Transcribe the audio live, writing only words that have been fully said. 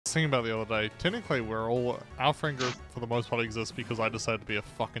thinking about the other day. Technically, our friend group for the most part exists because I decided to be a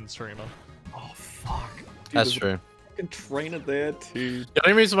fucking streamer. Oh fuck. Dude, That's true. Fucking trainer there too. The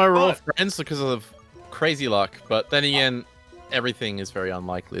only reason why we're all friends is because of crazy luck, but then again, everything is very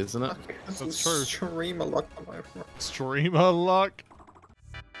unlikely, isn't it? That's true. Streamer luck, my friend. Streamer luck.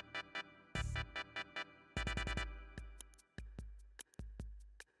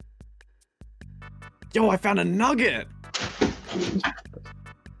 Yo, I found a nugget.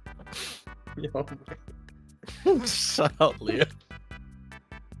 Yo. Shut up, Leo.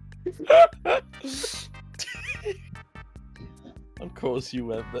 Of course you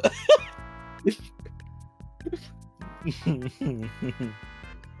went there.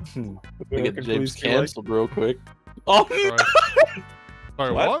 We get James cancelled real quick. Oh,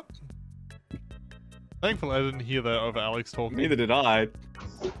 Sorry, what? Thankfully, I didn't hear that over Alex talking. Neither did I.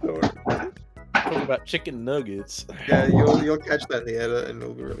 talking about chicken nuggets. Yeah, you'll catch that in the edit and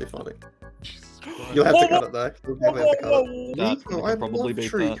it'll be really funny. Jesus Christ. You'll have to cut it though. You'll definitely have to cut it. That, Trico, I I probably love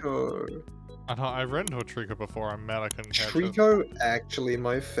beat that. Trico. I ran into a Trico before. I'm mad I couldn't catch it. Trico actually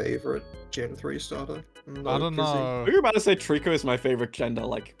my favorite Gen 3 starter. I don't know. We were about to say Trico is my favorite gender,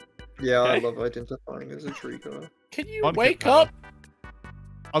 like... Yeah, I Okay. love identifying as a Trico. Can you Fun wake kid, up?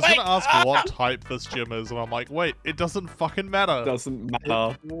 I was gonna ask what type this gym is, and I'm like, wait, it doesn't fucking matter. Doesn't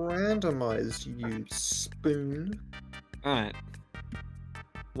matter. Randomized, you spoon. Alright.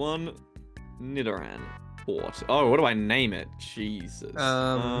 One Nidoran port. Oh, what do I name it? Jesus.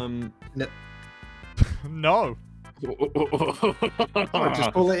 No. Oh,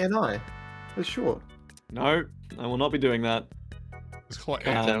 just call it NI. It's short. No, I will not be doing that. It's quite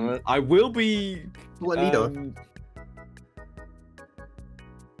damn it. I will be. Call it Nido.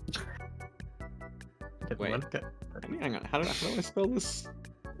 Wait. Hang on. How do I spell this?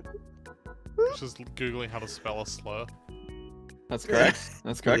 just googling how to spell a slur. That's correct.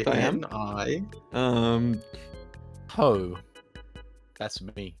 That's correct. I am. NI. Ho. That's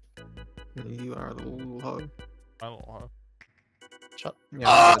me. You are the little hoe. I don't know. Shut.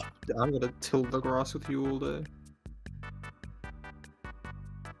 Yeah, I'm gonna till the grass with you all day.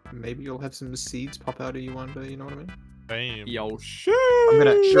 Maybe you'll have some seeds pop out of you one day, you know what I mean? Damn. Yo, shit. I'm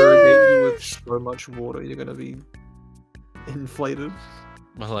gonna irrigate you with so much water, you're gonna be inflated.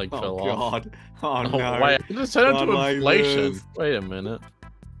 My leg Oh fell off. god. Oh no. Wait, it just turned Not into like inflation. this. Wait a minute.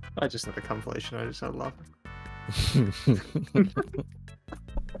 I just had a conflation, I just started laughing.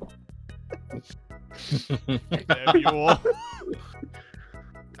 Damn you all.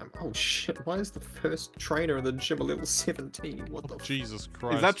 Oh shit, why is the first trainer in the gym a level 17? What the Jesus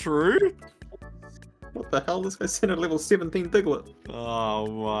Christ. Is that true? What the hell? This guy sent a level 17 Diglett. Oh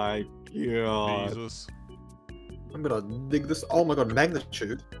my god. Jesus. I'm gonna dig this. Oh my god,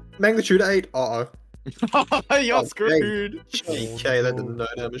 magnitude. Magnitude 8. Uh oh. You're Oh, screwed. Okay, that did no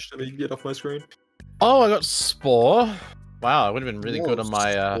damage to me. Get off my screen. Oh, I got Spore. Wow, I would have been really Whoa, good on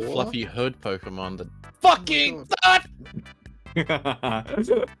my Spore? fluffy hood Pokemon. The fucking God.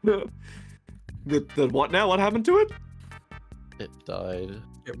 the what now? What happened to it? It died.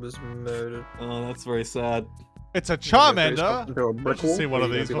 It was murdered. Oh, that's very sad. It's a Into a Charmander. brick I've just seen wall, one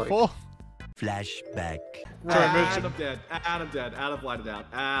of or you these gonna be before. Flashback. Adam dead. Adam dead. Adam lighted out.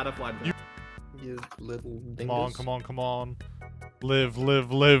 Adam lighted out. Like, you little dingus. Come on, come on, come on. Live,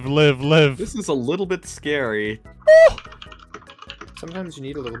 live, live, live, live. This is a little bit scary. Sometimes you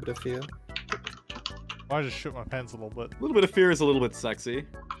need a little bit of fear. I just shit my pants a little bit. A little bit of fear is a little bit sexy.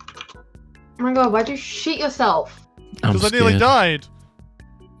 Oh my god, why'd you shit yourself? I'm Because I nearly died.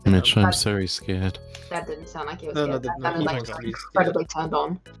 Mitch, I'm That's- very scared. That didn't sound like you were No, scared. no, That no, sounded he like wants you to were be scared. incredibly turned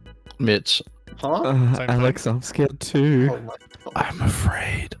on. Mitch, Huh? Same thing. Alex, I'm scared too. Oh my god. I'm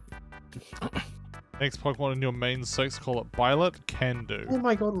afraid. Next Pokemon in your main six, call it Violet. Can do. Oh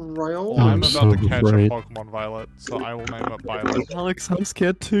my god, Rail. I'm I'm about so to catch afraid. a Pokemon Violet, so I will name it Violet. Alex, I'm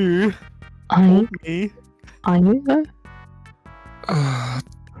scared too. Are you? Me. Are you though?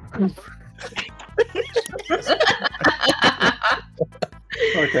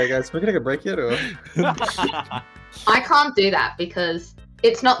 Okay, guys, we're gonna take a break yet, or? I can't do that because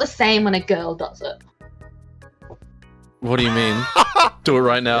it's not the same when a girl does it. What do you mean? Do it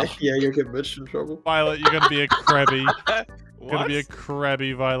right now. Yeah, you'll get Mitch in trouble. Violet, you're gonna be a Krabby. You're gonna What? be a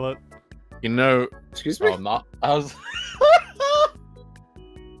Krabby, Violet. You know, Excuse me? oh, I'm not. I was.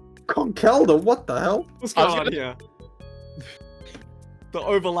 Conkelda, what the hell? What's I was going on gonna- here? The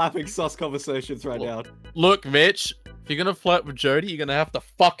overlapping sus conversations right now. Look, Mitch. If you're gonna flirt with Jody, you're gonna have to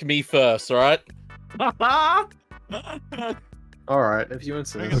fuck me first, alright? Alright, if you I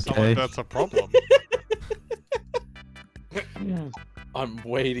insist. think it's not like that's a problem. I'm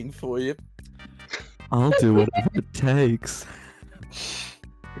waiting for you. I'll do whatever it takes.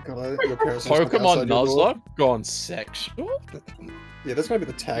 God, your parents just look Pokemon outside your door. Nuzlocke gone sexual. Yeah, that's gonna be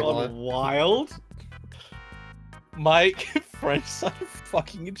the Gone tagline. wild. My friends started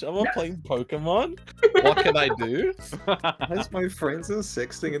fucking each other playing Pokemon. What can I do? As my friends are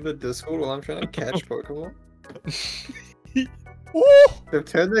sexting in the Discord while I'm trying to catch Pokemon. Ooh! They've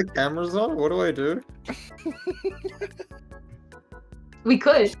turned their cameras on. What do I do? We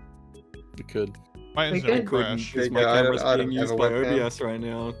could. We could. My We internet could. crashed. Because Yeah, my I don't- camera's I don't being have used a by webcam. OBS right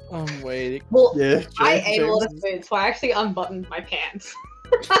now. I'm waiting. Well, Yeah, I James- ate a lot of James- food, so I actually unbuttoned my pants.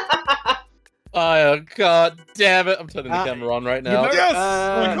 Oh god damn it! I'm turning the camera on right now. know- Yes!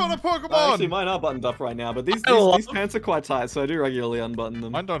 Uh, We caught a Pokemon! Actually, mine are buttoned up right now, but these pants are quite tight, so I do regularly unbutton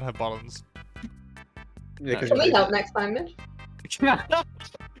them. Mine don't have buttons. Yeah, 'cause Can we you- help next time, Mitch?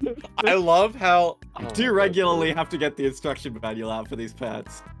 I love how I do regularly have to get the instruction manual out for these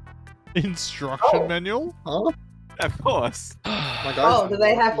pants. Instruction Oh. manual? Huh? Of course. My Oh, guy's- do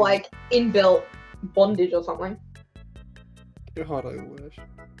they have like inbuilt bondage or something? God, I wish.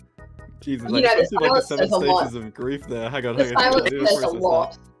 Jesus, You I know, just this went through like the silence 7 says a lot. stages of grief there. Hang on, The hang on. silence I need to says a process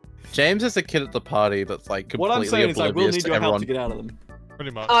lot. James is the kid at the party that's like completely What I'm saying is I will oblivious need to your help everyone. to get out of them.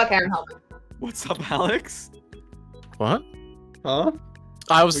 Pretty much. Oh, okay, I'm helping. What's up, Alex? What? Huh?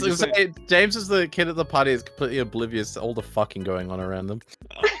 I was What'd you gonna say James is the kid at the party is completely oblivious to all the fucking going on around them.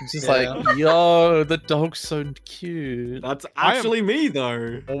 He's just Yeah. like, yo, the dog's so cute. That's I am- actually me,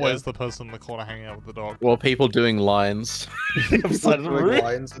 though. Always the person in the corner hanging out with the dog. Well, people doing lines. It's Outside like of the room.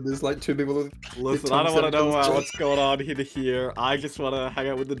 lines, and there's like two people with Listen, I don't want to know Thompson what's going on here. I just want to hang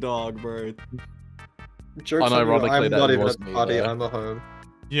out with the dog, bro. jokes on you, Unironically, I'm that not even was at the me, party, though. I'm at home.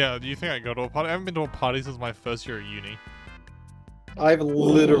 Yeah, do you think I go to a party? I haven't been to a party since my first year at uni. I've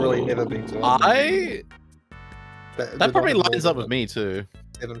literally never been to one. That probably lines up with me too.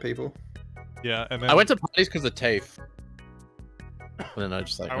 7 people. Yeah, and then I went to parties because of TAFE. And then I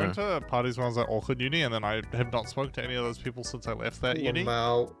just like, I went to parties when I was at Auckland Uni, and then I have not spoken to any of those people since I left that uni.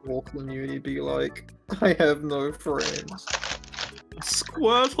 Lamau, Auckland Uni be like, I have no friends.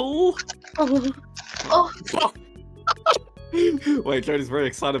 Squirtle! Oh, Wait, Jody's very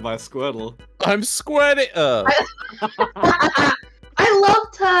excited by a Squirtle. I'm squirting. I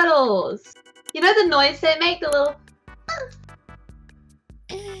love turtles. You know the noise they make, the little.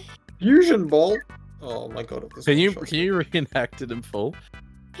 Fusion Ball? Oh my god. if this Can one you shows reenact it in full?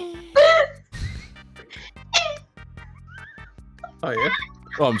 Oh yeah?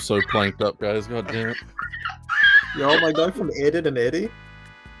 Oh, I'm so planked up, guys. God damn it. Yo, my guy from Edit and Eddie?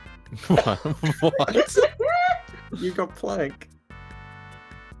 What? You got Plank.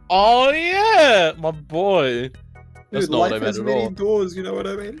 Oh yeah, my boy. That's Dude, not what I life meant has at many all. doors, you know what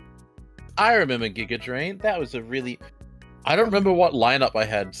I mean? I remember Giga Drain. That was a really. I don't remember what lineup I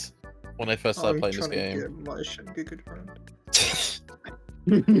had when I first started playing this trying to game. get my shit Giga Drain.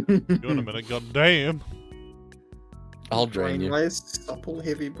 You in a minute, goddamn. I'll drain you. My supple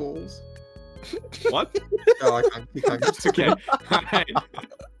heavy balls. What? No, I can't. You can't. It's okay. Alright.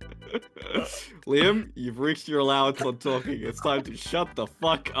 Liam, you've reached your allowance on talking. It's time to shut the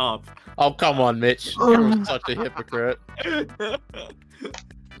fuck up. Oh come on, Mitch. You're such a hypocrite.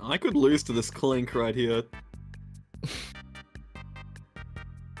 I could lose to this clink right here.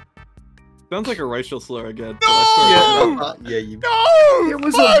 Sounds like a racial slur again. but I swear Yeah, you. No! There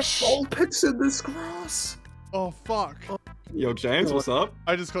was Bush! a ball pits in this grass. Oh fuck! Yo, James, what's up?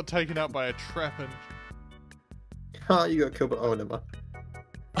 I just got taken out by a trapinch. Ah, you got killed, but oh, never mind.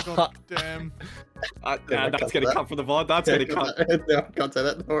 God damn. Yeah, That's cut gonna that. cut for the VOD. That's gonna cut. No, I can't say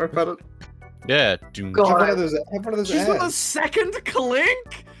that. Don't worry about it. Yeah. Doom. God. Have one of those. Have one of those She's on the ads. second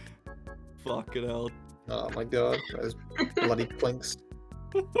clink? Fucking hell. Oh my god, those bloody clinks.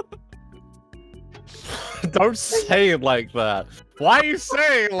 Don't say it like that. Why are you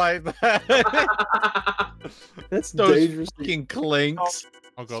saying it like that? That's Those dangerous. fucking clinks.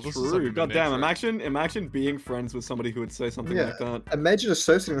 Oh god, this is True. a God damn, miniature. imagine being friends with somebody who would say something Yeah. like that. Imagine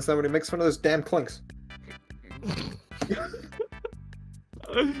associating with somebody who makes fun of those damn clinks.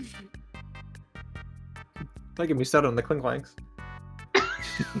 Don't get me started on the clink clanks.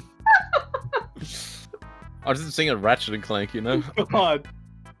 I was just singing Ratchet and Clank, you know? God.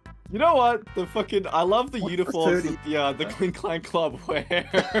 You know what? The fucking I love the What's the uniforms 30? that the Clink Clank Club wear.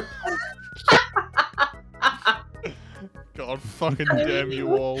 God fucking damn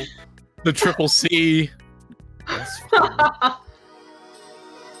you all. The triple C. That's fine.